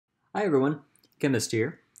Hi everyone, Chemist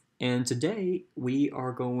here, and today we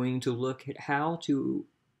are going to look at how to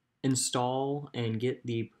install and get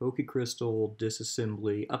the Pokecrystal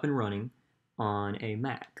Disassembly up and running on a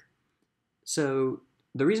Mac. So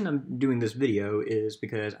the reason I'm doing this video is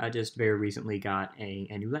because I just very recently got a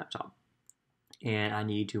new laptop, and I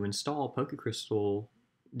need to install Pokecrystal,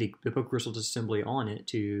 the Pokecrystal Disassembly on it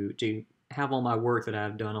to have all my work that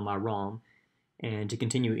I've done on my ROM and to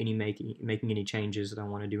continue making any changes that I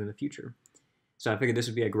want to do in the future. So I figured this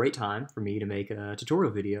would be a great time for me to make a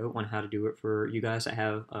tutorial video on how to do it for you guys that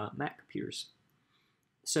have Mac computers.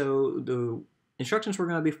 So the instructions we're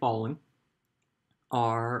going to be following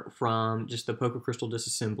are from just the Pokecrystal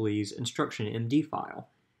Disassembly's instruction MD file.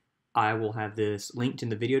 I will have this linked in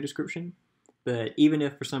the video description, but even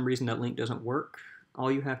if for some reason that link doesn't work,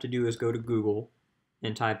 all you have to do is go to Google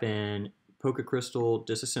and type in Pokecrystal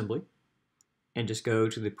Disassembly and just go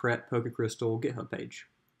to the Prep Pokecrystal GitHub page.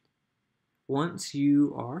 Once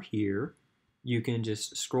you are here, you can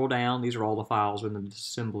just scroll down. These are all the files within the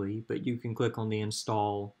disassembly, but you can click on the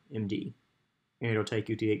Install MD, and it'll take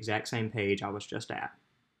you to the exact same page I was just at.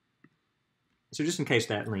 So just in case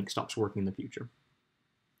that link stops working in the future.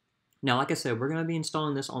 Now, like I said, we're going to be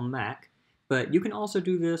installing this on Mac, but you can also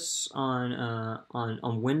do this on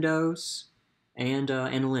Windows and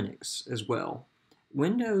Linux as well.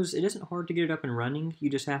 Windows, it isn't hard to get it up and running. You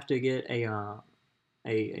just have to get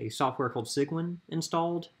a software called Cygwin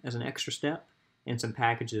installed as an extra step, and some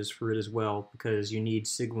packages for it as well, because you need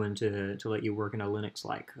Cygwin to let you work in a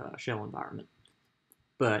Linux-like shell environment.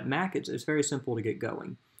 But Mac, it's very simple to get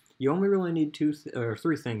going. You only really need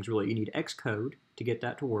three things, really. You need Xcode to get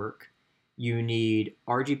that to work. You need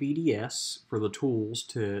rgbds for the tools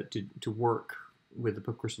to work with the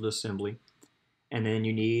Pokecrystal Disassembly. And then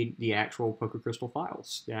you need the actual Pokecrystal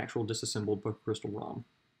files, the actual disassembled Pokecrystal ROM.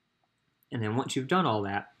 And then once you've done all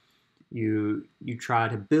that, you try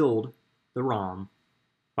to build the ROM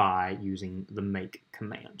by using the make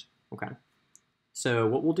command. Okay. So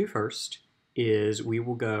what we'll do first is we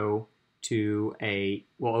will go to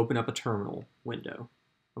we'll open up a terminal window.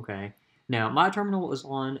 Okay. Now my terminal is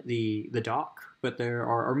on the dock, but there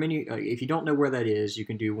are many. If you don't know where that is, you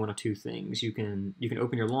can do one of two things. You can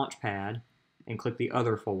open your Launchpad and click the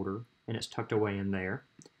other folder, and it's tucked away in there.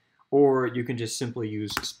 Or you can just simply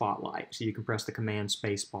use Spotlight. So you can press the command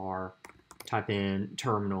spacebar, type in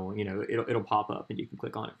terminal, it'll pop up and you can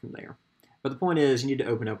click on it from there. But the point is, you need to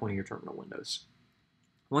open up one of your terminal windows.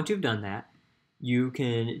 Once you've done that, you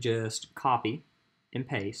can just copy and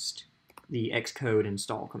paste the Xcode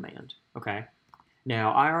install command. Okay.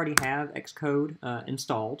 Now, I already have Xcode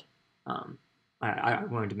installed. I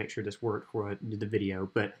wanted to make sure this worked for the video,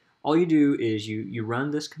 but all you do is you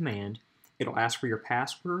run this command. It'll ask for your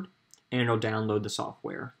password, and it'll download the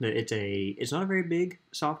software. It's not a very big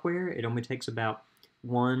software. It only takes about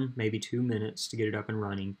 1, maybe 2 minutes to get it up and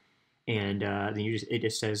running, and then it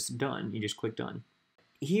just says done. You just click done.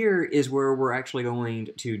 Here is where we're actually going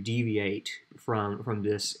to deviate from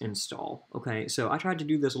this install. Okay, so I tried to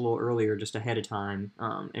do this a little earlier, just ahead of time,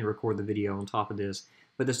 and record the video on top of this,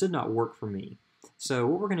 but this did not work for me. So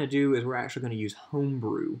what we're going to do is we're actually going to use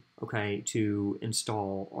Homebrew, okay, to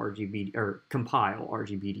install compile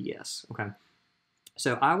rgbds, okay.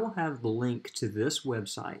 So I will have the link to this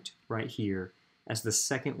website right here as the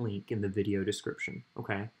second link in the video description,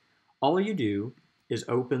 okay. All you do is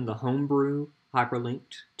open the Homebrew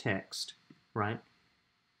hyperlinked text, right,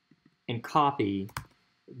 and copy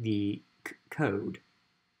the code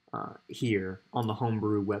here on the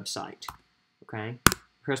Homebrew website, okay.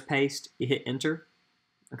 Press paste, you hit enter,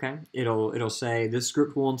 okay? It'll say this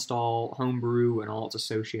script will install Homebrew and all its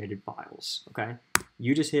associated files, okay?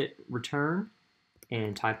 You just hit return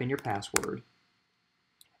and type in your password,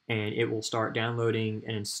 and it will start downloading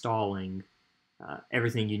and installing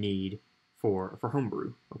everything you need for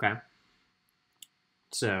Homebrew, okay?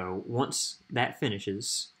 So once that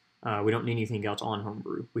finishes, we don't need anything else on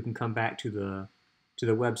Homebrew. We can come back to the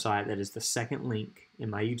website that is the second link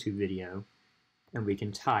in my YouTube video, and we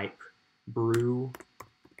can type brew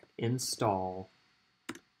install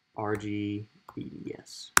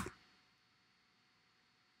rgbds.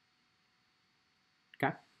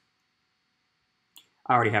 Okay.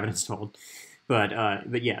 I already have it installed, but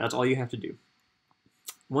yeah, that's all you have to do.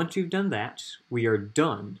 Once you've done that, we are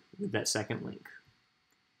done with that second link.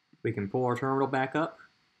 We can pull our terminal back up,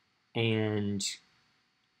 and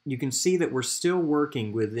you can see that we're still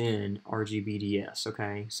working within rgbds,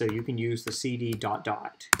 okay? So you can use the cd ...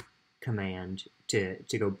 command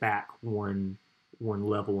to go back one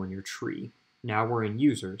level in your tree. Now we're in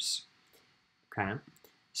users, okay?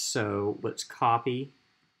 So let's copy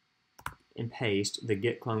and paste the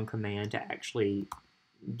git clone command to actually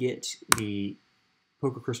get the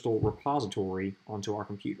Pokecrystal repository onto our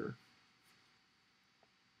computer.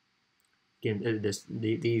 Again,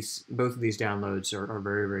 both of these downloads are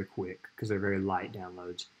very, very quick because they're very light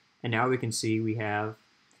downloads. And now we can see we have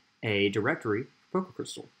a directory for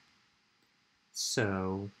Pokecrystal.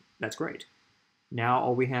 So that's great. Now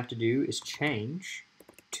all we have to do is change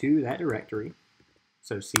to that directory.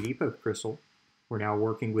 So cd Pokecrystal. We're now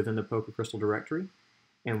working within the Pokecrystal directory,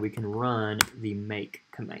 and we can run the make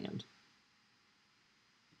command.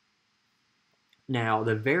 Now,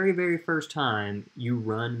 the very, very first time you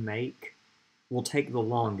run make will take the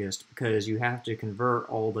longest because you have to convert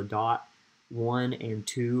all the .1 and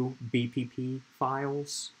 2 BPP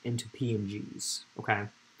files into PNGs, okay?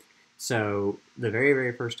 So the very,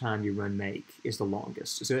 very first time you run make is the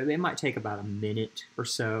longest. So it might take about a minute or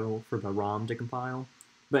so for the ROM to compile,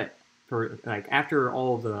 but for like after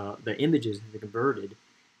all the images have been converted,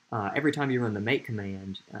 every time you run the make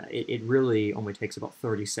command, it really only takes about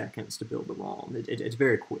 30 seconds to build the ROM. It's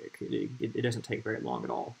very quick. It doesn't take very long at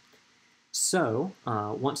all. So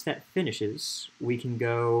once that finishes, we can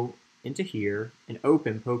go into here and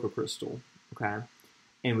open Pokecrystal, okay?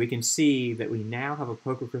 And we can see that we now have a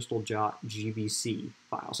Pokecrystal.gbc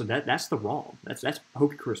file. So that's the ROM. That's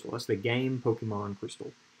Pokecrystal. That's the game Pokemon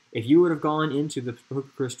Crystal. If you would have gone into the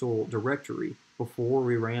Pokecrystal directory before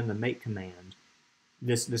we ran the make command,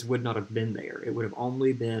 this would not have been there. It would have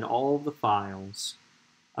only been all of the files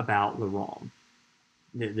about the ROM.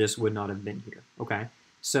 This would not have been here. Okay,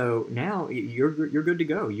 so now you're good to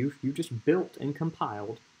go. You just built and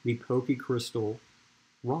compiled the Pokecrystal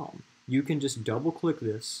ROM. You can just double click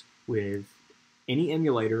this with any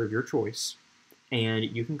emulator of your choice, and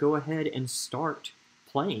you can go ahead and start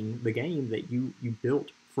playing the game that you built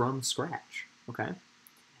from scratch. Okay.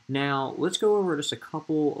 Now, let's go over just a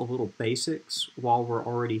couple of little basics while we're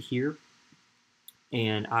already here,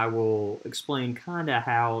 and I will explain kind of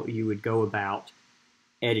how you would go about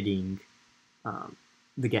editing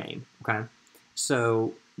the game, okay?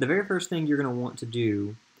 So, the very first thing you're going to want to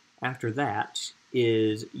do after that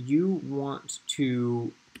is you want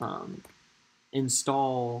to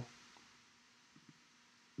install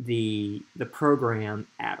the program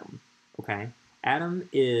Atom, okay? Atom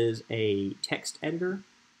is a text editor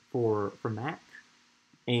for Mac,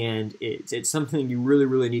 and it's something you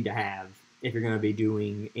really need to have if you're going to be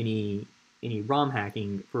doing any ROM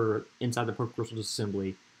hacking for inside the Pokecrystal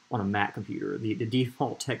Disassembly on a Mac computer. The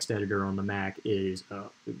default text editor on the Mac is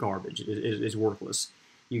garbage. It is worthless.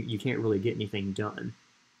 You can't really get anything done.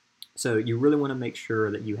 So you really want to make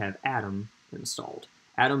sure that you have Atom installed.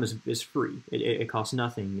 Atom is free. It costs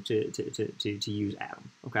nothing to use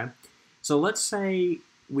Atom. Okay, so let's say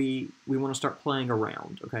we want to start playing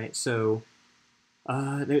around. Okay, so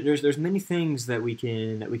there's many things that we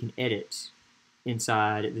can edit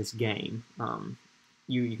inside this game.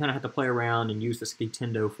 You kind of have to play around and use this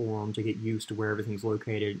Nintendo forum to get used to where everything's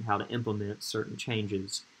located and how to implement certain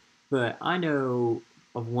changes. But I know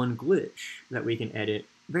of one glitch that we can edit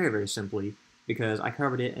very simply because I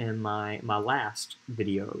covered it in my last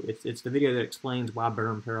video. It's the video that explains why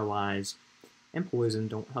Burn, Paralyze, and Poison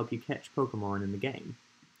don't help you catch Pokemon in the game.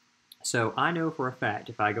 So I know for a fact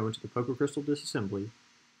if I go into the Pokecrystal Disassembly,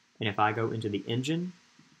 and if I go into the engine,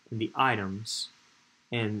 and the items,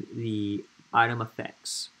 and the item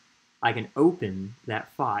effects, I can open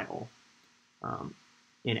that file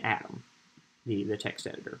in Atom, the text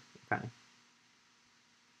editor. Okay.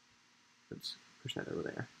 Let's push that over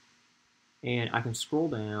there. And I can scroll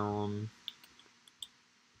down.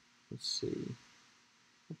 Let's see.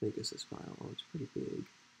 How big is this file? Oh, it's pretty big.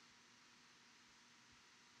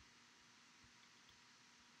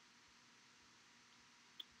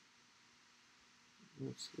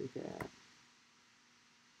 Let's look at.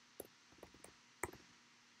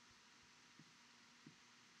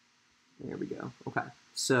 There we go. Okay,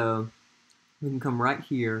 so we can come right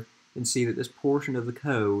here and see that this portion of the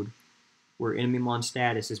code where EnemyMon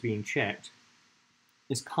status is being checked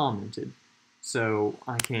is commented. So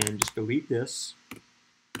I can just delete this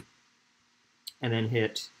and then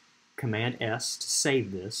hit Command S to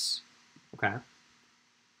save this. Okay,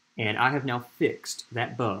 and I have now fixed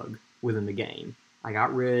that bug within the game. I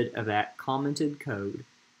got rid of that commented code,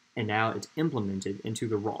 and now it's implemented into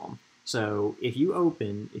the ROM. So if you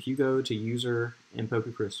go to User and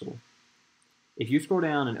Pokecrystal, if you scroll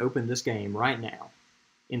down and open this game right now,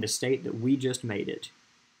 in the state that we just made it,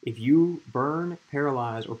 if you burn,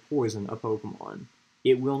 paralyze, or poison a Pokemon,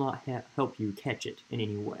 it will not help you catch it in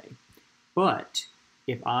any way. But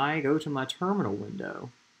if I go to my terminal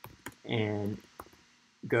window and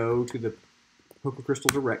go to the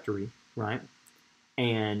Pokecrystal directory, right,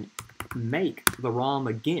 and make the ROM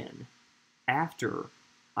again after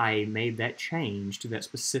I made that change to that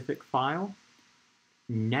specific file,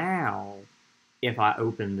 now if I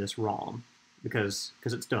open this ROM, because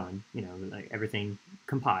it's done, you know, like everything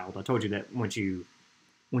compiled. I told you that once you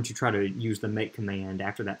try to use the make command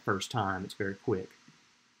after that first time, it's very quick.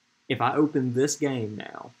 If I open this game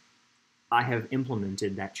now, I have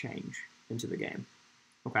implemented that change into the game.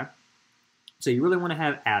 Okay? So you really want to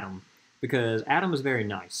have Atom, because Atom is very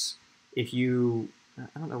nice. If you,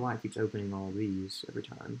 I don't know why it keeps opening all these every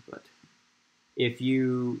time, but if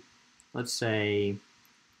you, let's say,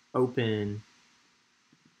 open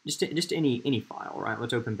just any file, right?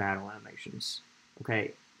 Let's open battle animations.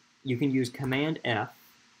 Okay, you can use Command F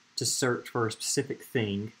to search for a specific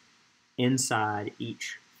thing inside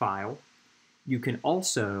each file. You can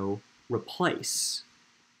also replace,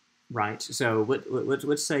 right? So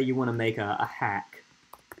let's say you want to make a hack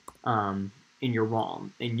in your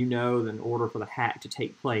ROM, and you know that in order for the hack to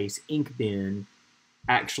take place, ink bin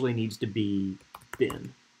actually needs to be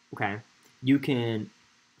bin. Okay, you can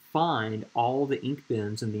find all the ink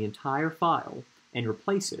bins in the entire file and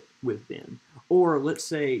replace it with bin. Or let's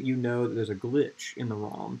say you know that there's a glitch in the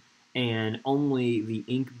ROM and only the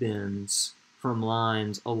ink bins from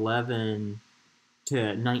lines 11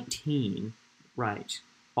 to 19, right,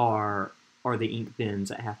 are the ink bins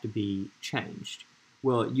that have to be changed.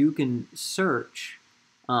 Well, you can search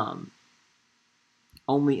only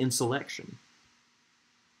in selection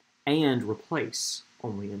and replace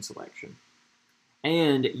only in selection.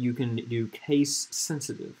 And you can do case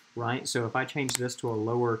sensitive, right? So if I change this to a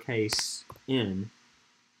lowercase n,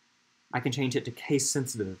 I can change it to case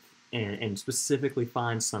sensitive and specifically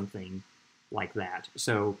find something like that.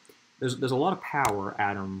 So there's a lot of power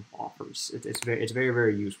Atom offers. It's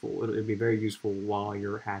very useful. It'll be very useful while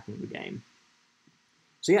you're hacking the game.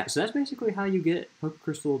 So yeah, so that's basically how you get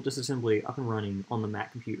Pokecrystal Disassembly up and running on the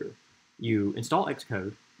Mac computer. You install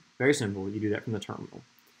Xcode, very simple. You do that from the terminal.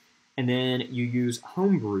 And then you use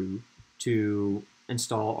Homebrew to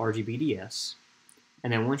install rgbds.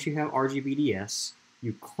 And then once you have rgbds,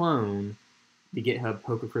 you clone the GitHub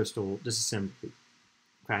Pokecrystal Disassembly.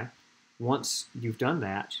 Okay? Once you've done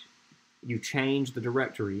that, you change the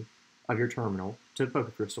directory of your terminal to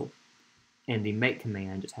Pokecrystal, and the make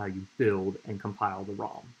command is how you build and compile the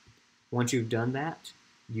ROM. Once you've done that,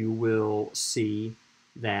 you will see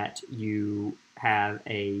that you have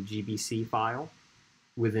a GBC file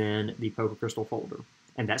within the Pokecrystal folder,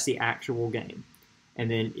 and that's the actual game.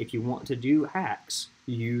 And then if you want to do hacks,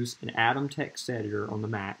 you use an Atom text editor on the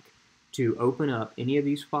Mac to open up any of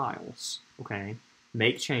these files, okay,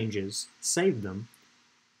 make changes, save them,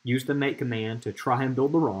 use the make command to try and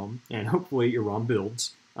build the ROM, and hopefully your ROM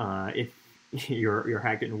builds. If your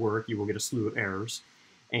hack didn't work, you will get a slew of errors,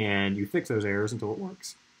 and you fix those errors until it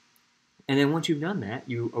works. And then once you've done that,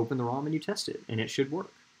 you open the ROM and you test it, and it should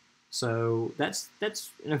work. So that's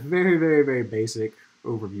a very basic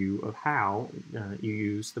overview of how you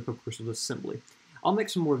use the Pokecrystal Disassembly. I'll make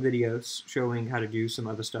some more videos showing how to do some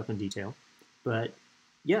other stuff in detail, but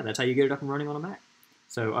yeah, that's how you get it up and running on a Mac.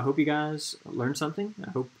 So I hope you guys learned something.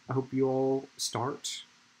 I hope you all start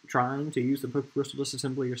trying to use the Pokecrystal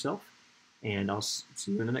Disassembly yourself, and I'll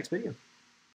see you in the next video.